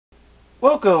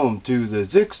Welcome to the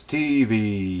Zix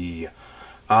TV.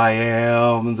 I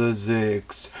am the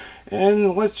Zix,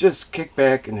 and let's just kick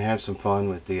back and have some fun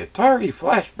with the Atari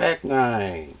Flashback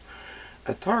 9.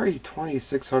 Atari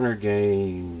 2600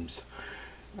 games.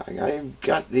 I've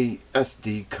got the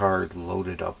SD card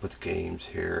loaded up with games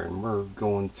here, and we're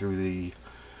going through the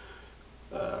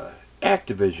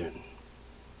Activision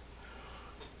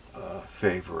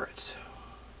favorites.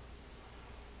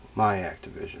 My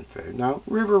Activision favorite. Now,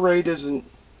 River Raid isn't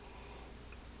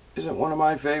one of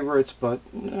my favorites, but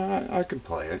I can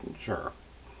play it, sure.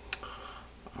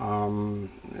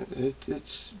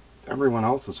 It's everyone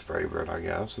else's favorite, I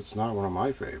guess. It's not one of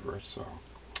my favorites, so.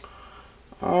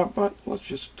 But let's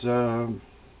just let's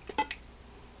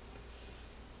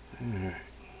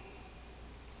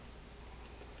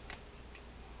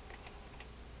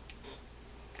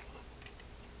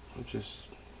just.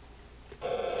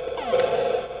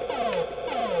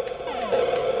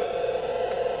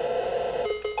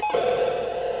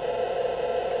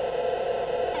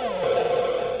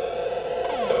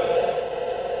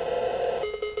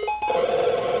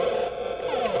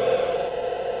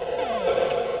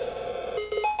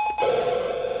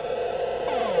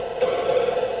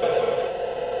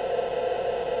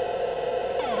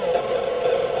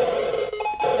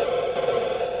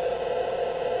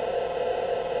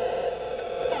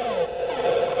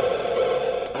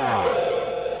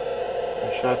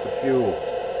 Shot the fuel.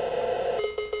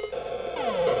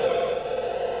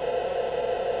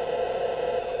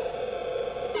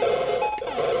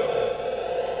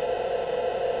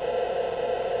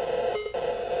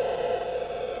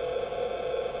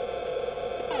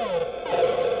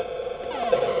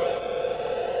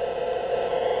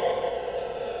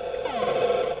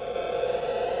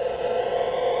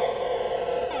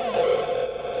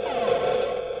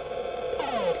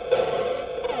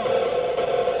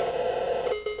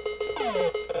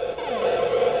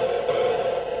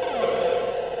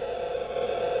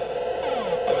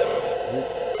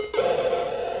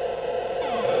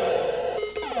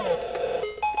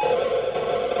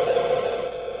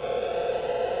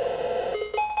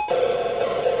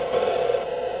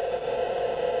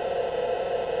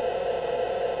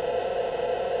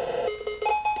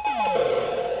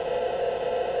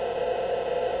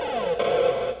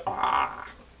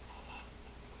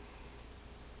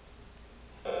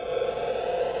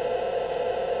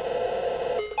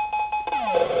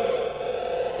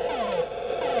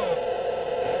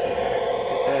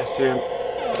 Him.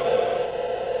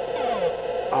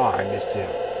 Oh, I missed him.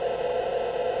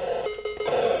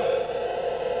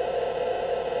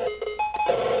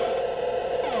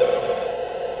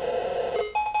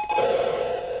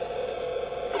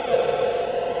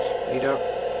 Speed up.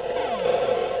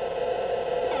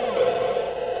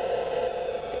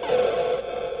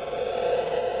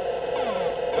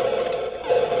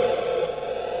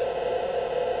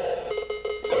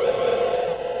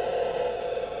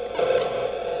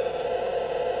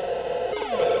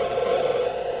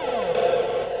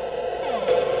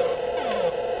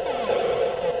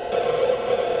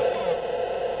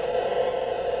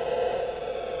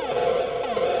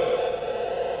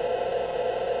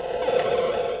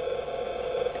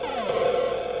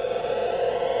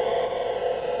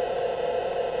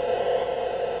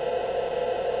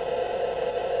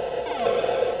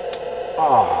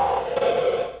 Ah.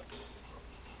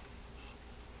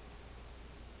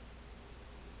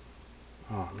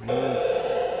 Oh, man.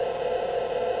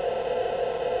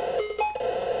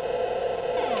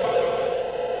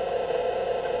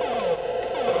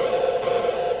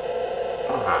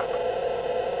 Ah.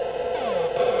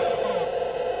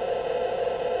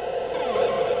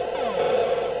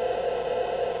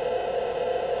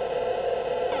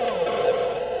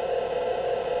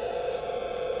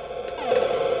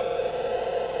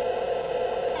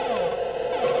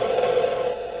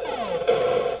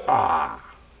 Ah.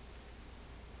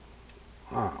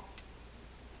 Wow.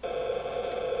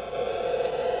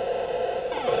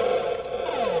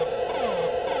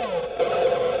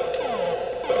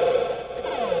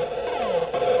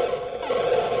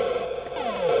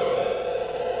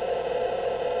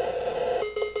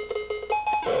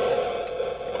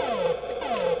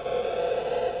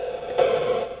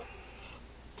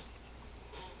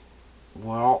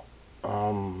 Well,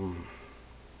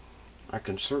 I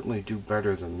can certainly do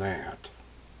better than that.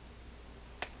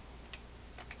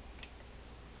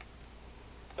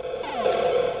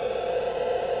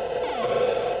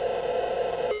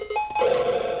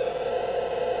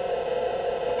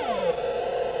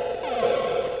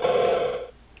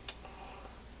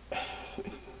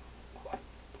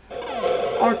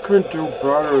 I could do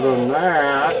better than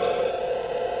that.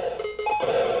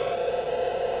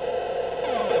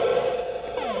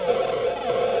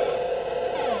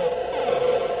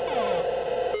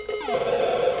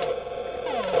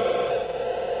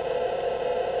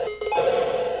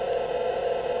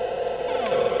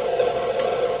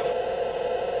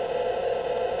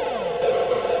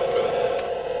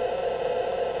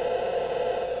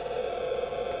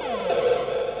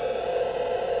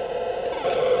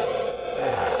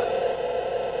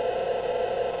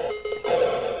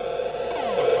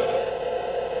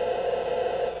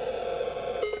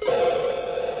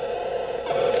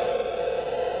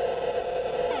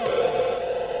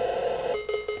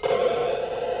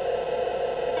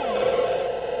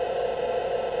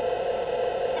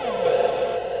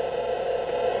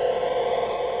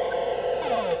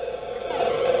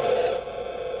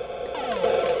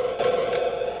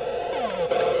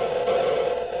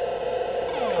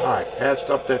 blast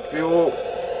up that fuel.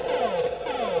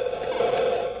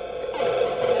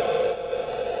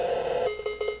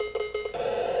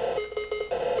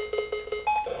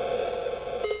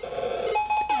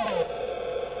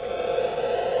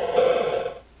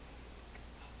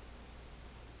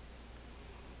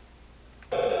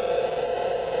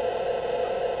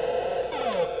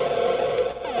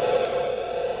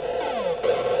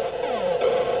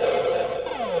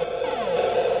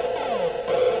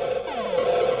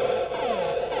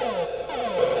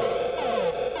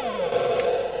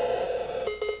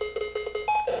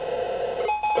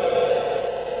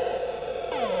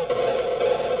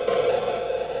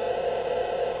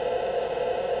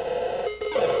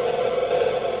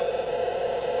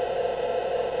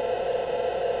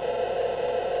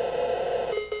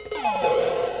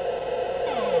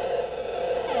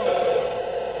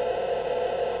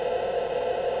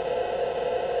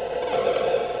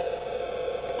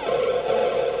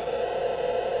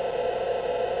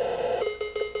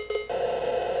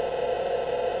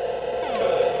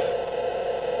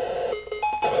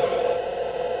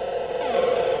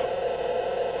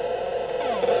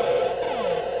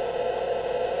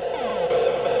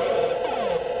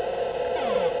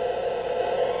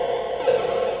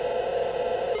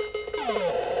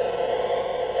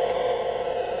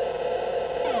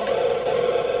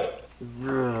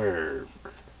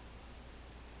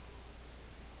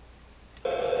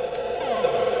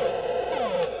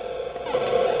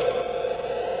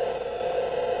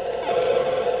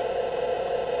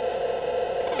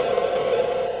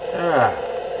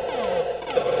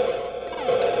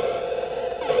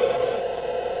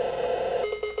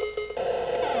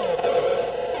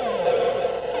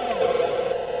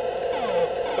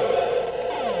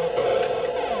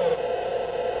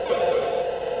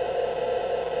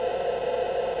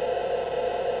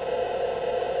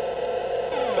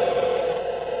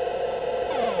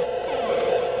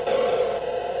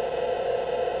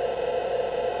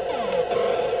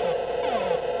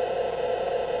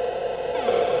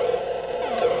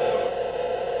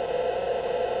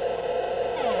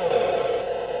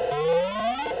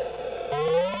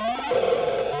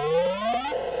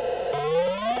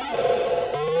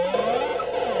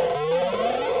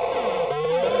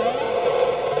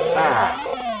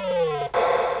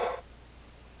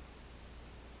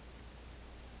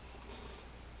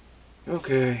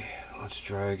 Okay, let's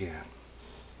try again.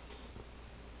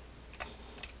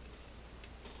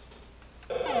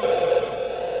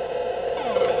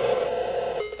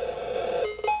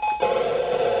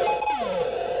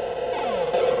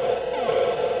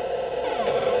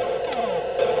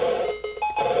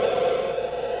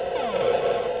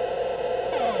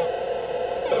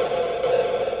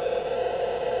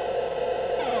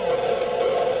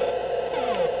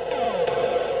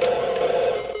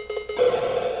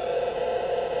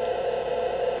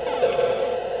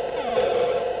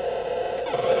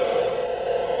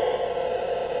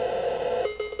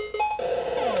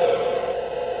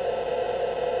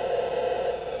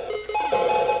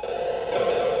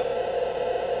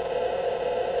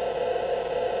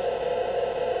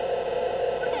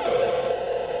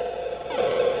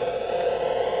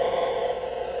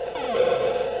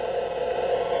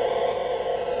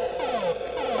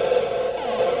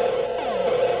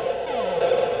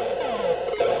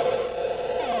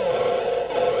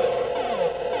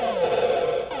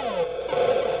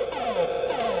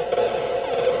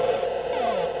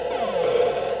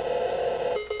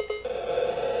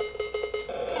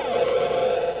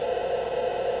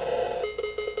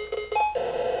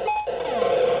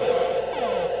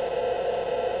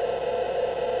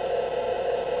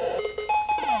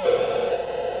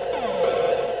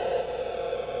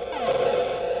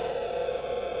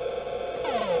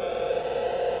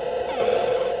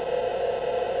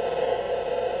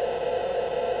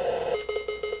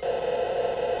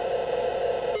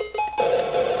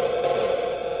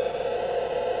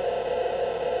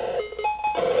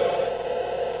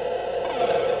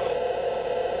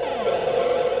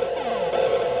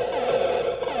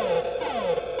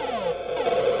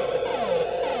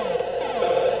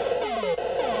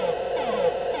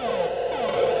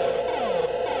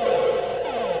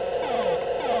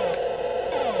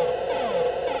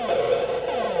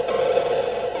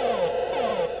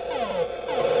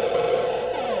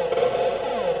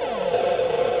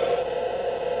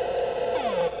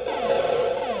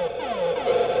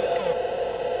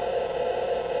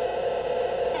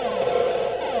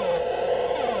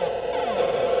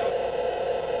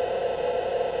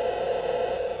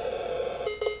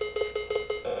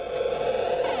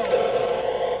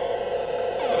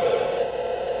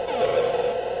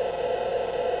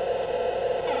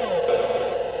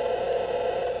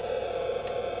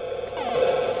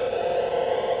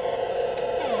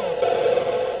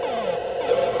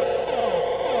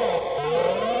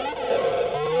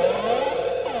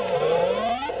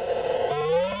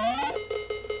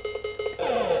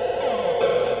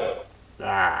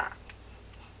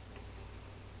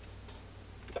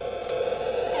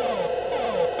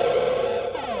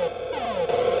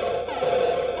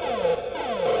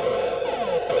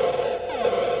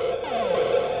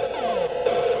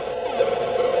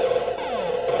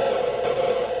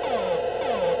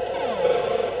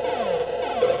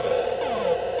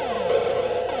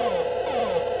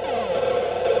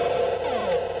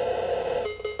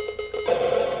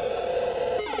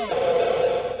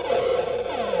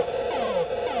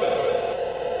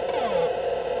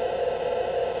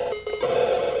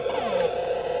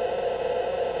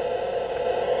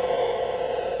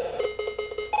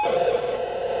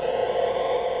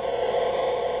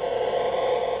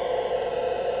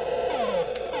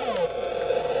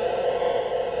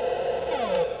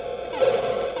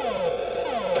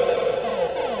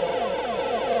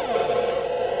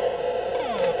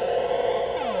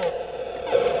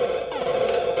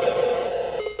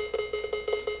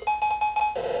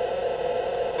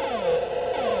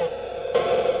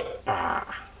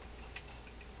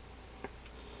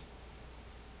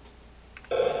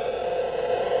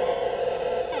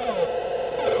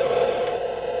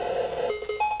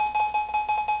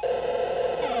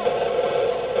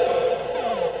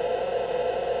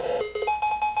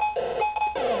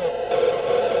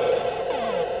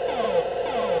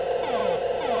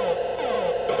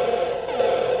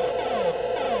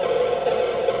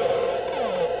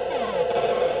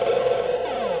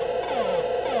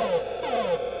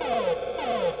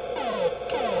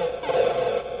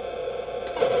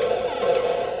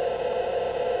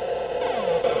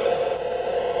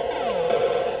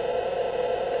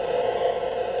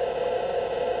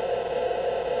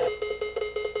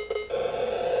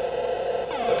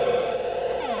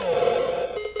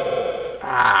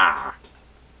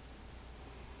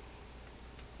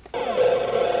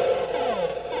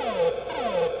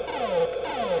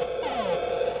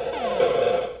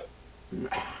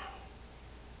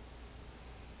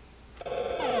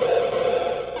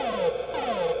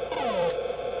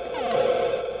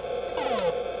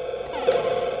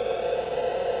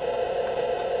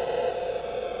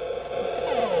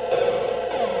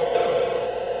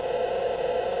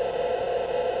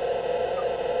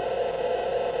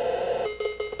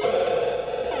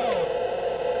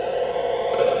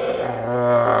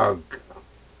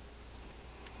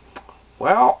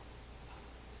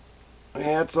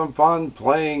 had some fun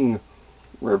playing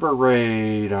River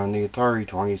Raid on the Atari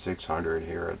 2600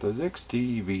 here at the Zix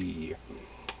TV.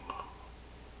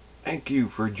 Thank you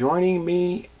for joining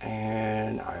me,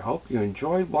 and I hope you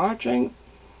enjoyed watching.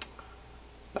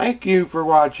 Thank you for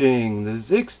watching the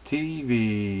Zix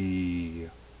TV.